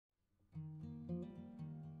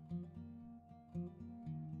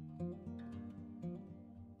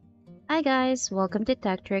Hi guys, welcome to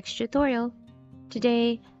Tech Tricks tutorial.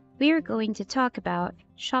 Today, we are going to talk about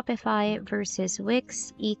Shopify versus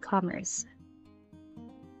Wix Ecommerce.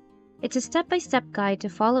 It's a step-by-step guide to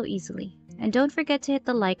follow easily, and don't forget to hit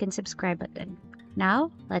the like and subscribe button.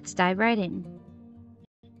 Now, let's dive right in.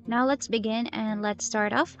 Now let's begin and let's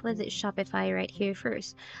start off with Shopify right here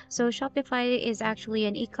first. So Shopify is actually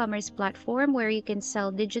an e-commerce platform where you can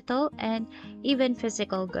sell digital and even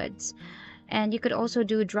physical goods. And you could also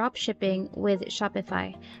do drop shipping with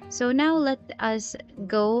Shopify. So now let us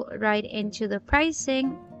go right into the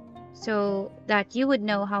pricing so that you would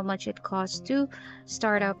know how much it costs to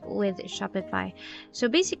start up with Shopify. So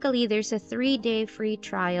basically, there's a 3-day free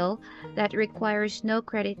trial that requires no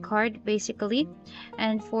credit card, basically.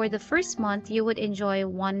 And for the first month, you would enjoy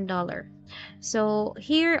 $1. So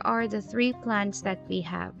here are the 3 plans that we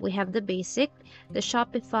have. We have the basic, the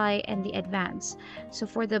Shopify, and the advanced. So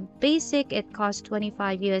for the basic, it costs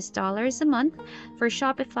 $25 a month. For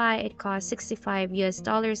Shopify, it costs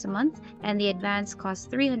 $65 a month, and the advanced costs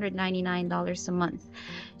 $399 a month.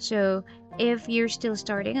 So if you're still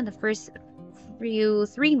starting in the first few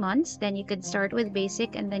 3 months, then you could start with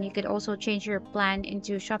basic, and then you could also change your plan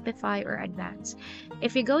into Shopify or advanced.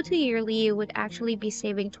 If you go to yearly, you would actually be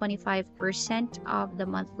saving 25% of the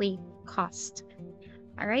monthly cost.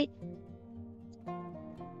 All right.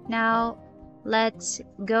 Now let's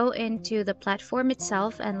go into the platform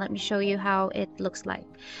itself and let me show you how it looks like.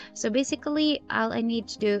 So basically, all I need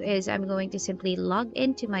to do is I'm going to simply log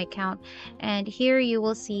into my account, and here you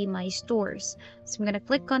will see my stores. So I'm going to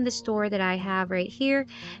click on the store that I have right here,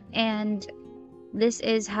 and this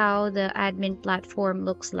is how the admin platform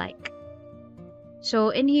looks like. So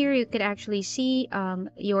in here you could actually see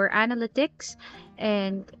your analytics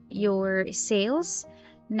and your sales.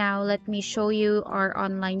 Now let me show you our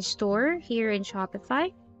online store here in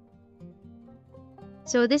Shopify.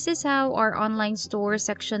 So this is how our online store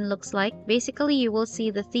section looks like. Basically, you will see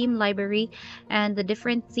the theme library and the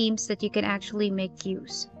different themes that you can actually make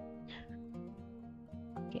use.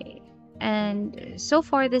 Okay, and so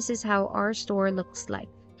far this is how our store looks like.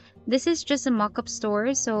 This is just a mock-up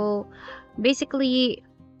store, so basically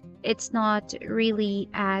it's not really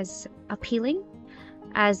as appealing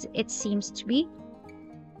as it seems to be.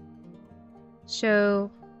 So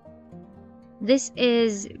this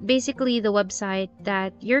is basically the website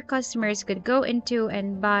that your customers could go into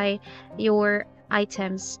and buy your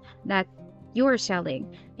items that you're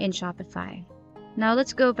selling in Shopify. Now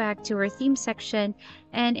let's go back to our theme section,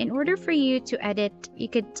 and in order for you to edit, you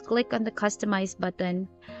could click on the customize button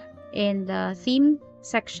in the theme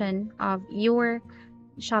section of your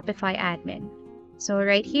Shopify admin. So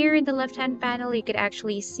right here in the left hand panel, you could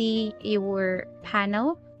actually see your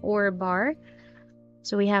panel or bar.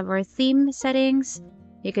 So we have our theme settings.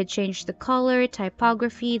 You could change the color,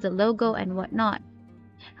 typography, the logo, and whatnot.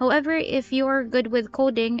 However, if you're good with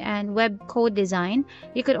coding and web code design,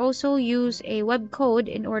 you could also use a web code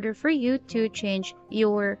in order for you to change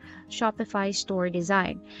your Shopify store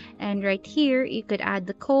design. And right here, you could add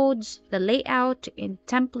the codes, the layout, and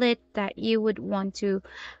template that you would want to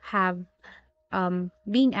have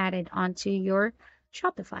being added onto your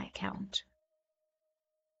Shopify account.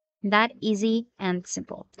 That easy and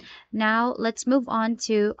simple. Now let's move on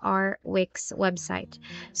to our Wix website.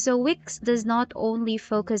 So Wix does not only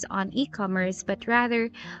focus on e-commerce, but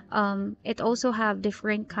rather it also have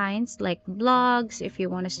different kinds like blogs. If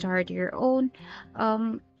you want to start your own,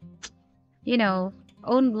 own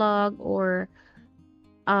blog or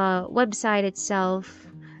website itself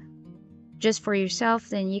just for yourself,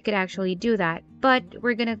 then you could actually do that. But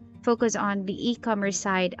we're gonna focus on the e-commerce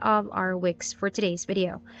side of our Wix for today's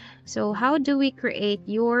video. So how do we create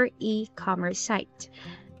your e-commerce site?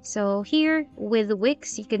 So here with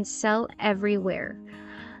Wix, you can sell everywhere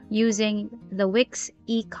using the Wix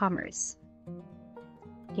Ecommerce.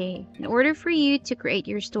 Okay, in order for you to create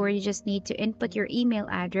your store, you just need to input your email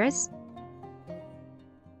address.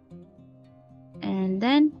 And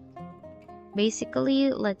then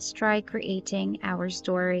basically, let's try creating our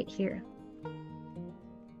store right here.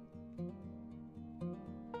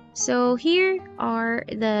 So here are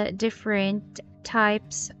the different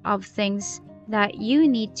types of things that you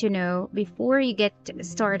need to know before you get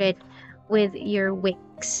started with your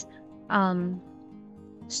Wix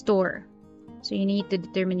store. So you need to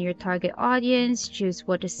determine your target audience, choose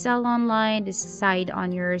what to sell online, decide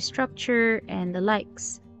on your structure, and the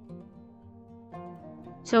likes.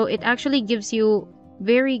 So it actually gives you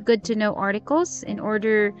very good to know articles in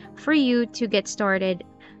order for you to get started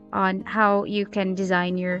on how you can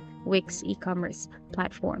design your Wix e-commerce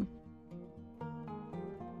platform.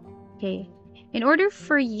 Okay, in order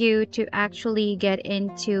for you to actually get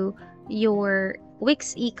into your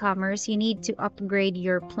Wix Ecommerce, you need to upgrade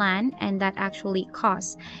your plan, and that actually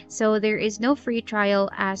costs. So there is no free trial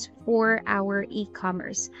as for our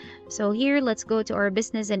e-commerce. So here, let's go to our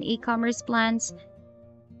business and e-commerce plans.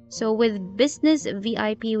 So with business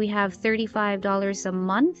VIP, we have $35 a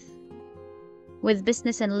month. With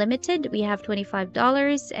business unlimited, we have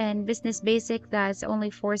 $25, and business basic, that's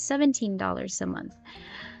only for $17 a month.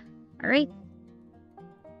 All right.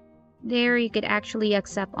 There you could actually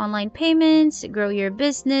accept online payments, grow your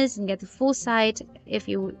business, and get the full site. If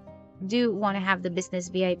you do want to have the business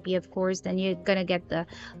VIP, of course, then you're gonna get the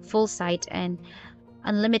full site and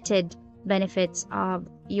unlimited benefits of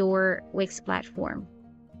your Wix platform.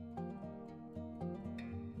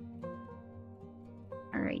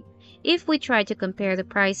 All right. If we try to compare the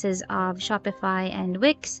prices of Shopify and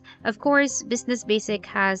Wix, of course, Business Basic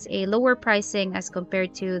has a lower pricing as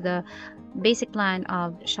compared to the basic plan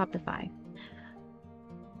of Shopify.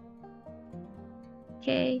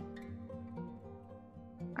 Okay.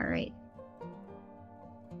 All right.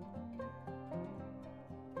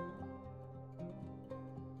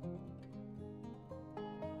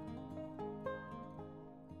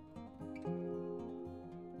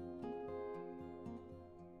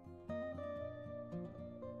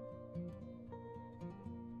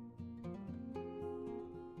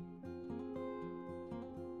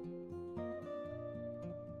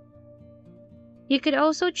 You could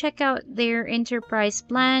also check out their enterprise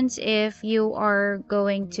plans if you are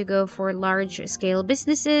going to go for large scale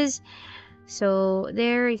businesses. So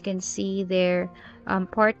there you can see their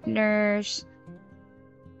partners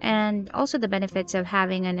and also the benefits of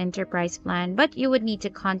having an enterprise plan, but you would need to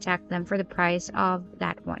contact them for the price of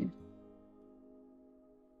that one.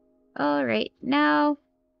 All right, now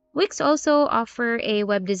Wix also offer a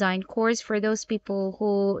web design course for those people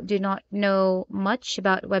who do not know much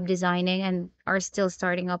about web designing and are still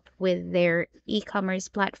starting up with their e-commerce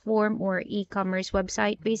platform or e-commerce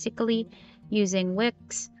website, basically using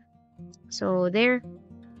Wix. So there,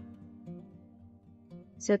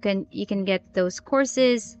 so you can get those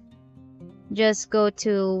courses. Just go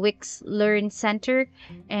to Wix Learn Center,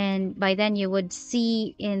 and by then you would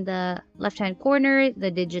see in the left hand corner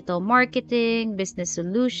the digital marketing, business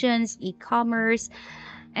solutions, e-commerce,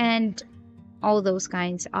 and all those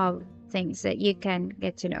kinds of things that you can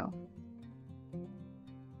get to know.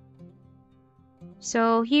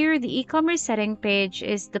 So here, the e-commerce setting page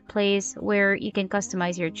is the place where you can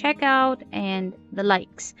customize your checkout and the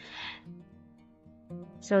likes.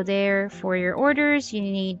 So there, for your orders, you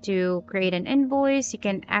need to create an invoice. You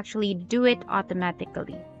can actually do it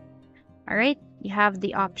automatically. All right, you have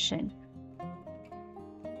the option.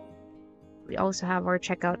 We also have our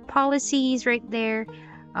checkout policies right there,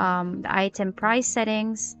 the item price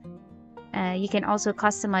settings. You can also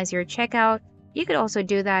customize your checkout. You could also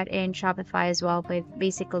do that in Shopify as well, with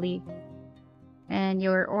basically, and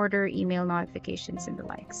your order, email notifications, and the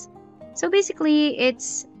likes. So basically,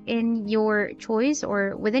 it's in your choice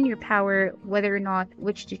or within your power whether or not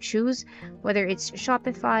which to choose, whether it's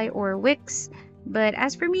Shopify or Wix. But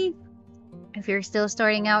as for me, if you're still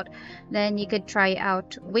starting out, then you could try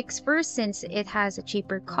out Wix first, since it has a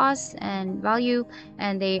cheaper cost and value,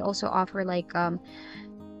 and they also offer like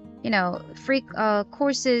free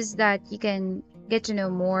courses that you can get to know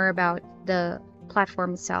more about the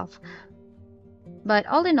platform itself. But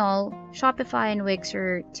all in all, Shopify and Wix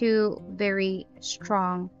are two very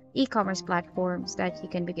strong e-commerce platforms that you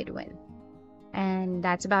can begin with. And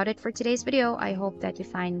that's about it for today's video. I hope that you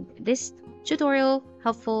find this tutorial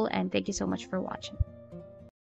helpful, and thank you so much for watching.